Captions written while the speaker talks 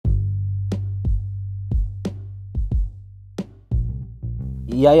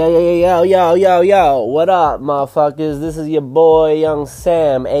Yo, what up, motherfuckers? This is your boy, Young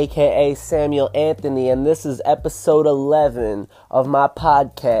Sam, aka Samuel Anthony, and this is episode 11 of my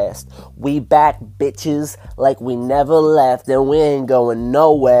podcast. We back, bitches, like we never left, and we ain't going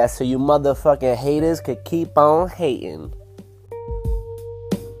nowhere, so you motherfucking haters could keep on hating.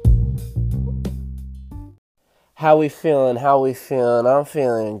 How we feeling? I'm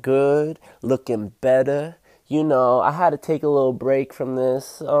feeling good, looking better. You know, I had to take a little break from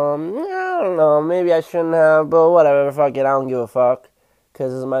this. I don't know, maybe I shouldn't have, but whatever, fuck it, I don't give a fuck.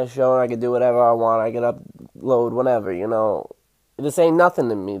 Because this is my show and I can do whatever I want, I can upload whenever, you know. This ain't nothing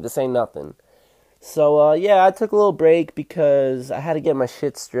to me, So, yeah, I took a little break because I had to get my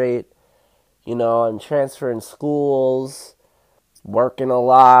shit straight. You know, I'm transferring schools, working a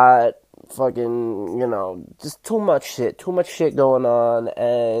lot. Fucking, you know, just too much shit going on,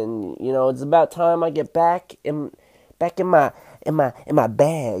 and you know, it's about time I get back in my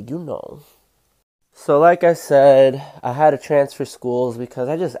bag, you know. So like I said, I had to transfer schools because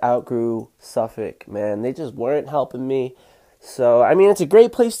I just outgrew Suffolk, man. They just weren't helping me. So, I mean, it's a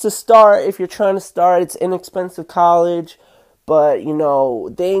great place to start if you're trying to start. It's inexpensive college, but you know,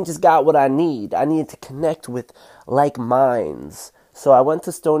 they ain't just got what I need. I need to connect with like minds. So I went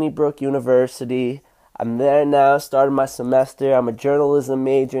to Stony Brook University. I'm there now, started my semester. I'm a journalism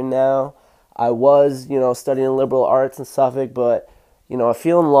major now. I was, you know, studying liberal arts in Suffolk, but, you know, I'm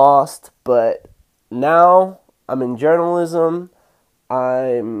feeling lost. But now I'm in journalism.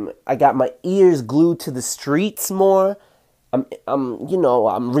 I got my ears glued to the streets more.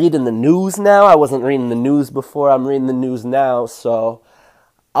 I'm reading the news now. I wasn't reading the news before. I'm reading the news now, so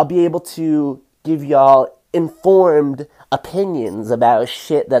I'll be able to give y'all informed opinions about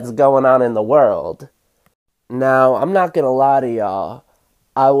shit that's going on in the world. Now, I'm not gonna lie to y'all.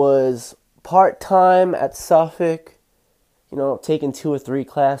 I was part-time at Suffolk, you know, taking 2 or 3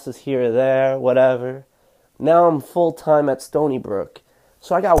 classes here or there, whatever. Now I'm full-time at Stony Brook.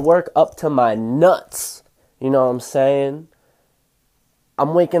 So I got work up to my nuts, you know what I'm saying?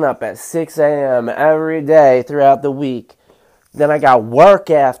 I'm waking up at 6 a.m. every day throughout the week. Then I got work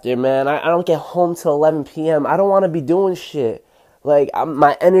after, man. I don't get home till 11 p.m. I don't want to be doing shit. Like,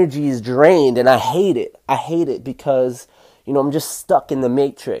 my energy is drained, and I hate it. I hate it because, you know, I'm just stuck in the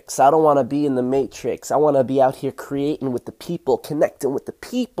matrix. I don't want to be in the matrix. I want to be out here creating with the people, connecting with the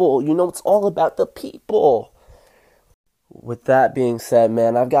people. You know, it's all about the people. With that being said,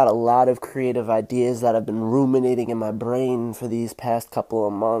 man, I've got a lot of creative ideas that have been ruminating in my brain for these past couple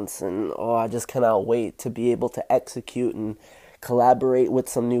of months, and I just cannot wait to be able to execute and collaborate with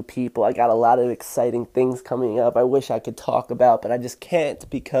some new people. I got a lot of exciting things coming up I wish I could talk about, but I just can't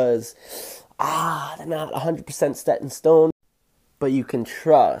because they're not 100% set in stone. But you can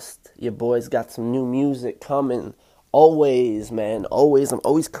trust your boy's got some new music coming. Always, man, always. I'm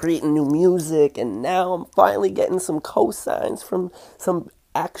always creating new music, and now I'm finally getting some cosigns from some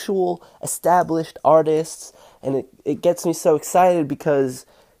actual established artists, and it gets me so excited because,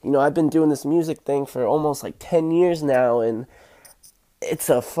 you know, I've been doing this music thing for almost like 10 years now, and it's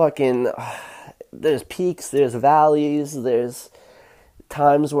a fucking, there's peaks, there's valleys, there's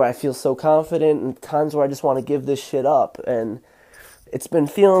times where I feel so confident, and times where I just want to give this shit up, and it's been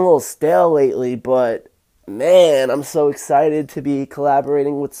feeling a little stale lately, but man, I'm so excited to be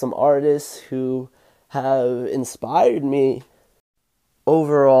collaborating with some artists who have inspired me.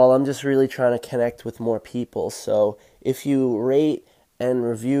 Overall, I'm just really trying to connect with more people. So if you rate and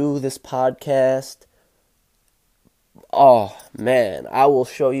review this podcast, oh man, I will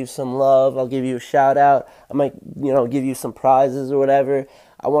show you some love. I'll give you a shout out. I might, you know, give you some prizes or whatever.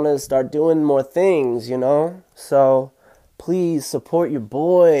 I want to start doing more things, you know? So please support your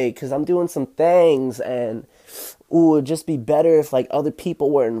boy, because I'm doing some things, and it would just be better if, like, other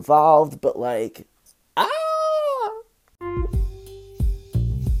people were involved, but, like,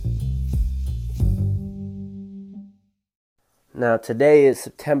 Now, today is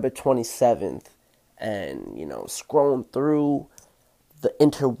September 27th, and, you know, scrolling through the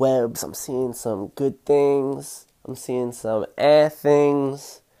interwebs, I'm seeing some good things, I'm seeing some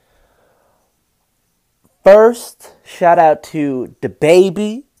things. First, shout out to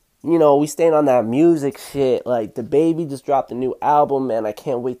DaBaby. You know, we staying on that music shit. Like, DaBaby just dropped a new album, man. I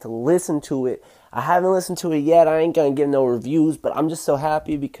can't wait to listen to it. I haven't listened to it yet. I ain't gonna give no reviews, but I'm just so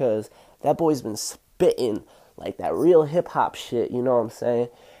happy because that boy's been spitting like that real hip-hop shit, you know what I'm saying?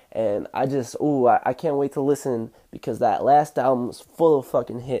 And I just, I can't wait to listen because that last album was full of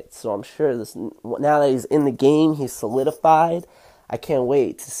fucking hits. So I'm sure now that he's in the game, he's solidified. I can't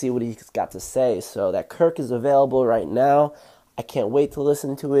wait to see what he's got to say. So that Kirk is available right now. I can't wait to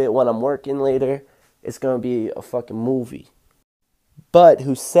listen to it when I'm working later. It's going to be a fucking movie. But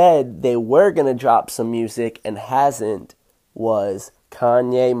who said they were going to drop some music and hasn't was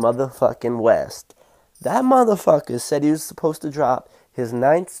Kanye motherfucking West. That motherfucker said he was supposed to drop his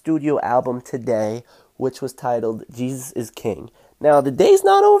 9th studio album today, which was titled Jesus is King. Now, the day's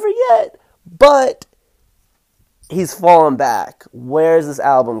not over yet, but he's fallen back. Where's this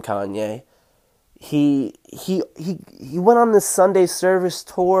album, Kanye? He went on this Sunday service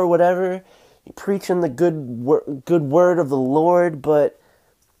tour, whatever, preaching the good word of the Lord, but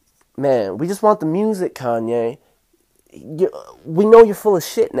man, we just want the music, Kanye. We know you're full of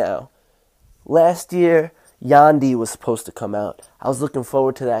shit now. Last year, Yandhi was supposed to come out. I was looking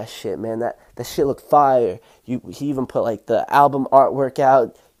forward to that shit, man. That shit looked fire. He even put like the album artwork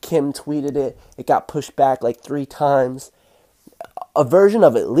out. Kim tweeted it. It got pushed back like 3 times. A version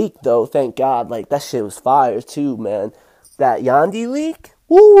of it leaked though, thank God. Like that shit was fire too, man. That Yandhi leak,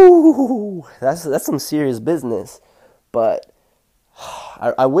 woo, that's some serious business. But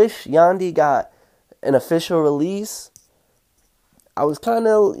I wish Yandhi got an official release. I was kind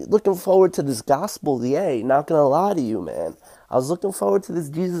of looking forward to this Gospel Yay, not gonna lie to you, man. I was looking forward to this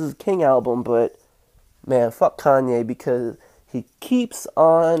Jesus is King album, but man, fuck Kanye because he keeps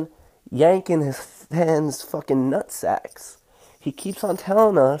on yanking his fans' fucking nutsacks. He keeps on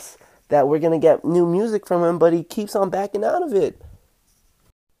telling us that we're going to get new music from him, but he keeps on backing out of it.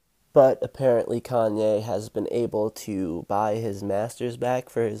 But apparently Kanye has been able to buy his masters back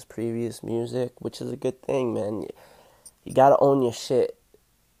for his previous music, which is a good thing, man. You got to own your shit.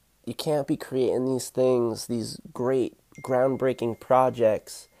 You can't be creating these things, these great, groundbreaking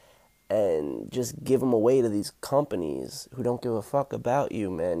projects, and just give them away to these companies who don't give a fuck about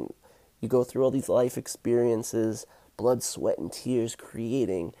you, man. You go through all these life experiences, blood, sweat, and tears,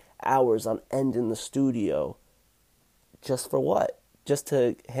 creating hours on end in the studio. Just for what? Just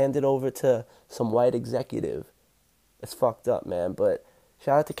to hand it over to some white executive. It's fucked up, man. But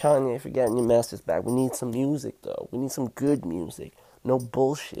shout out to Kanye for getting your masters back. We need some music, though. We need some good music. No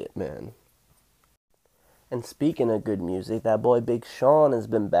bullshit, man. And speaking of good music, that boy Big Sean has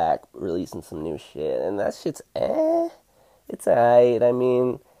been back releasing some new shit. And that shit's it's alright. I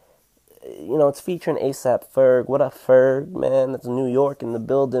mean, you know, it's featuring A$AP Ferg. What up, Ferg, man? That's New York in the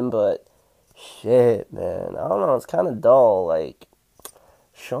building, but shit, man. I don't know, it's kind of dull. Like,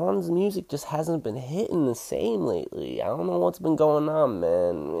 Sean's music just hasn't been hitting the same lately. I don't know what's been going on,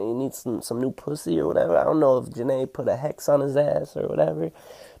 man. He needs some new pussy or whatever. I don't know if Janae put a hex on his ass or whatever,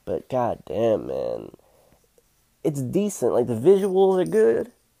 but goddamn, man. It's decent. Like, the visuals are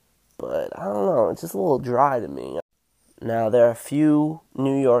good, but I don't know. It's just a little dry to me. Now, there are a few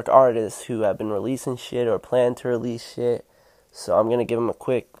New York artists who have been releasing shit or plan to release shit, so I'm going to give them a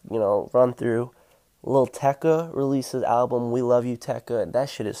quick, run through. Lil Tecca released his album, We Love You, Tecca, and that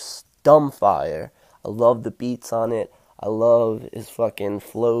shit is fire. I love the beats on it. I love his fucking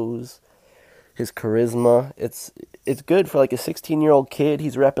flows, his charisma. It's good for like a 16-year-old kid.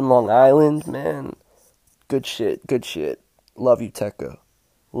 He's repping Long Island, man. Good shit. Love You, Tecca.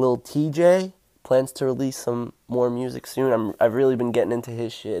 Lil TJ plans to release some more music soon. I've really been getting into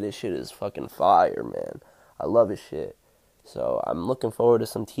his shit. His shit is fucking fire, man. I love his shit. So I'm looking forward to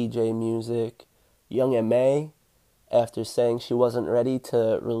some TJ music. Young M.A., after saying she wasn't ready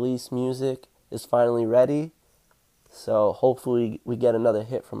to release music, is finally ready. So hopefully we get another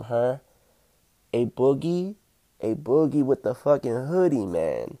hit from her. A Boogie with the fucking hoodie,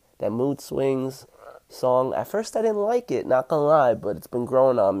 man. That Mood Swings song. At first I didn't like it, not gonna lie, but it's been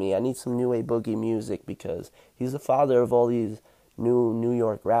growing on me. I need some new A Boogie music because he's the father of all these new New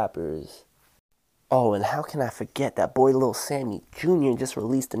York rappers. Oh, and how can I forget that boy Lil Sammy Jr. just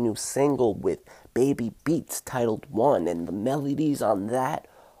released a new single with Baby Beats titled One, and the melodies on that,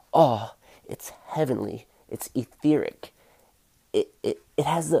 oh, it's heavenly, it's etheric. It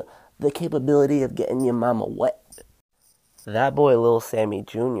has the capability of getting your mama wet. That boy Lil Sammy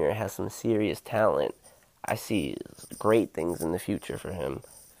Jr. has some serious talent. I see great things in the future for him.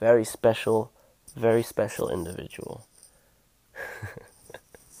 Very special individual.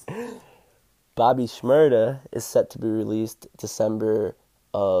 Bobby Shmurda is set to be released December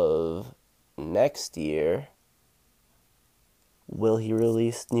of next year. Will he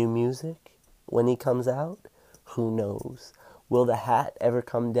release new music when he comes out? Who knows? Will the hat ever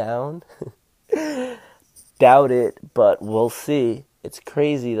come down? Doubt it, but we'll see. It's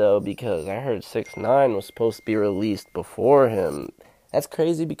crazy though because I heard 6ix9ine was supposed to be released before him. That's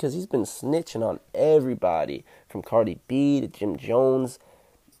crazy because he's been snitching on everybody from Cardi B to Jim Jones.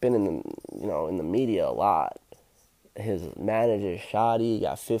 Been in the media a lot. His manager Shotty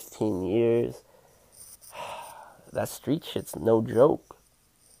got 15 years. That street shit's no joke.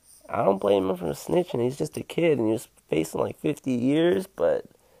 I don't blame him for snitching. He's just a kid and he's facing like 50 years, but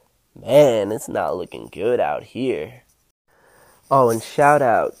man, it's not looking good out here. Oh, and shout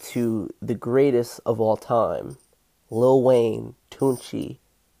out to the greatest of all time, Lil Wayne, Tunechi,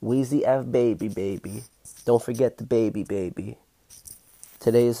 Weezy F Baby. Don't forget the baby.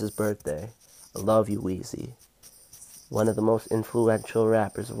 Today is his birthday. I love you, Weezy. One of the most influential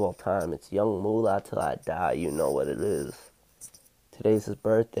rappers of all time. It's Young Moolah till I die. You know what it is. Today's his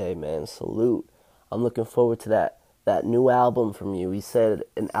birthday, man. Salute. I'm looking forward to that new album from you. He said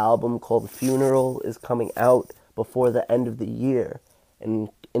an album called Funeral is coming out before the end of the year. And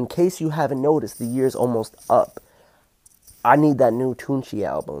in case you haven't noticed, the year's almost up. I need that new Tunechi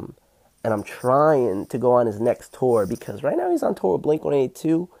album. And I'm trying to go on his next tour because right now he's on tour with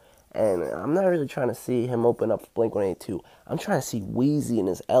Blink-182. And I'm not really trying to see him open up for Blink-182. I'm trying to see Weezy in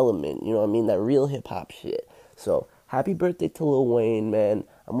his element. You know what I mean? That real hip-hop shit. So, happy birthday to Lil Wayne, man.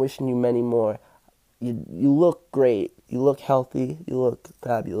 I'm wishing you many more. You look great. You look healthy. You look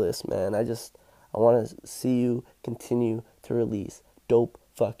fabulous, man. I want to see you continue to release dope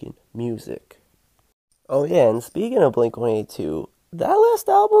fucking music. Oh, yeah, and speaking of Blink-182, that last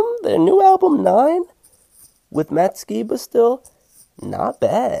album, their new album, 9, with Matt Skiba still, not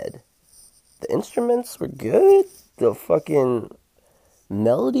bad. The instruments were good. The fucking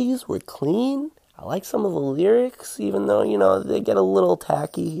melodies were clean. I like some of the lyrics, even though, you know, they get a little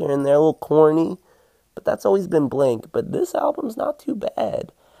tacky here and there, a little corny. But that's always been Blink. But this album's not too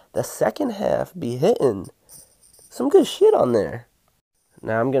bad. The second half be hitting. Some good shit on there.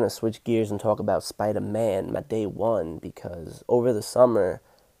 Now I'm going to switch gears and talk about Spider-Man, my day one, because over the summer,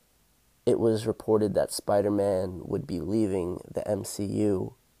 it was reported that Spider-Man would be leaving the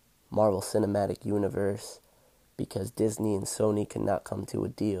MCU, Marvel Cinematic Universe, because Disney and Sony could not come to a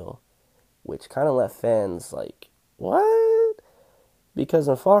deal, which kind of left fans like, what? Because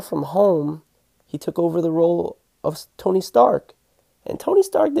in Far From Home, he took over the role of Tony Stark, and Tony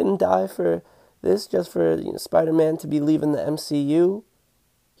Stark didn't die for this, just for Spider-Man to be leaving the MCU.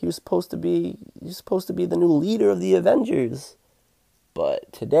 He was supposed to be the new leader of the Avengers.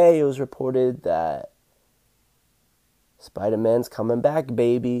 But today it was reported that Spider-Man's coming back,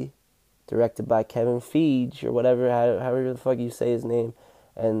 baby. Directed by Kevin Feige, or whatever, however the fuck you say his name.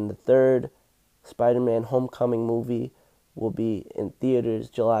 And the third Spider-Man Homecoming movie will be in theaters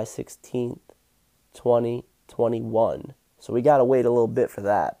July 16th, 2021. So we gotta wait a little bit for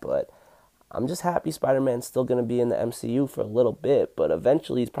that, but I'm just happy Spider-Man's still going to be in the MCU for a little bit, but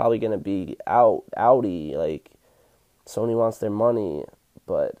eventually he's probably going to be outie, like Sony wants their money.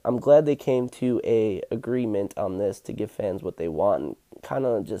 But I'm glad they came to a agreement on this to give fans what they want and kind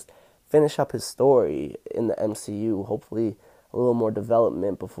of just finish up his story in the MCU, hopefully a little more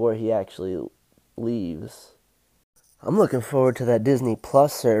development before he actually leaves. I'm looking forward to that Disney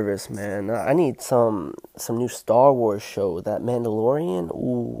Plus service, man. I need some new Star Wars show, that Mandalorian.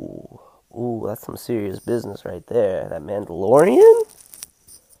 Ooh, that's some serious business right there. That Mandalorian?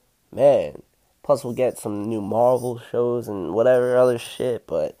 Man. Plus we'll get some new Marvel shows and whatever other shit,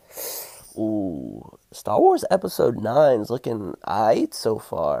 but ooh. Star Wars Episode 9's looking aight so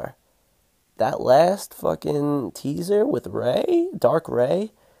far. That last fucking teaser with Rey, Dark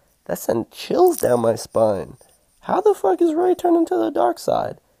Rey, that sent chills down my spine. How the fuck is Rey turning to the dark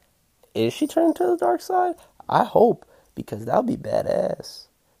side? Is she turning to the dark side? I hope, because that would be badass.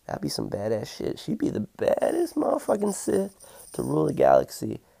 That'd be some badass shit. She'd be the baddest motherfucking Sith to rule the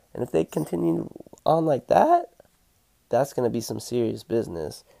galaxy. And if they continue on like that, that's going to be some serious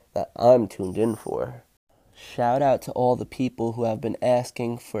business that I'm tuned in for. Shout out to all the people who have been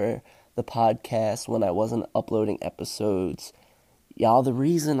asking for the podcast when I wasn't uploading episodes. Y'all the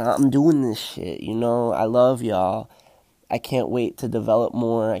reason I'm doing this shit, I love y'all. I can't wait to develop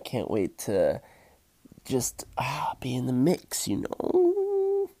more. I can't wait to just be in the mix,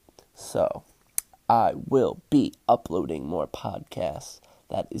 So, I will be uploading more podcasts.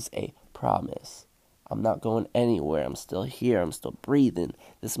 That is a promise. I'm not going anywhere. I'm still here. I'm still breathing.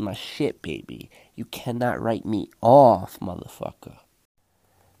 This is my shit, baby. You cannot write me off, motherfucker.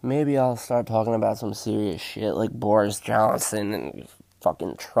 Maybe I'll start talking about some serious shit like Boris Johnson and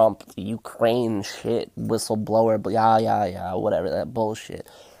fucking Trump, the Ukraine shit, whistleblower, whatever, that bullshit.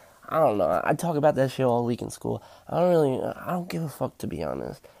 I don't know. I talk about that shit all week in school. I don't give a fuck, to be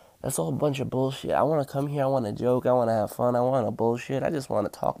honest. That's all a bunch of bullshit. I want to come here, I want to joke, I want to have fun, I want to bullshit. I just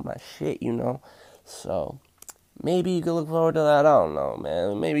want to talk my shit, So, maybe you could look forward to that. I don't know,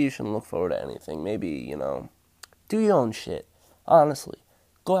 man. Maybe you shouldn't look forward to anything. Maybe, do your own shit. Honestly.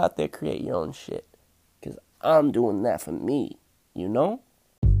 Go out there, create your own shit. Because I'm doing that for me,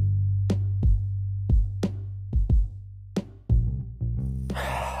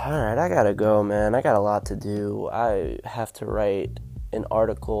 Alright, I gotta go, man. I got a lot to do. I have to write an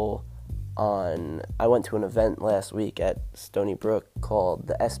article on. I went to an event last week at Stony Brook called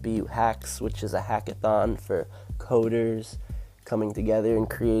the SBU Hacks, which is a hackathon for coders coming together and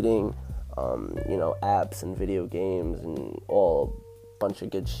creating, apps and video games and all bunch of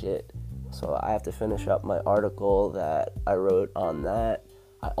good shit. So I have to finish up my article that I wrote on that.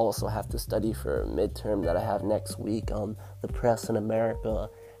 I also have to study for a midterm that I have next week on the press in America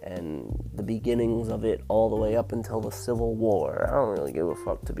and the beginnings of it all the way up until the Civil War. I don't really give a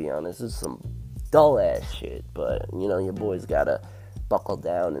fuck, to be honest. This is some dull-ass shit, but, your boys gotta buckle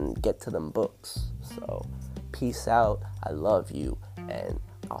down and get to them books. So, peace out, I love you, and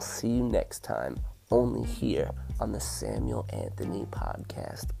I'll see you next time, only here on the Samuel Anthony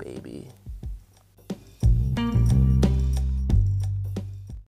Podcast, baby.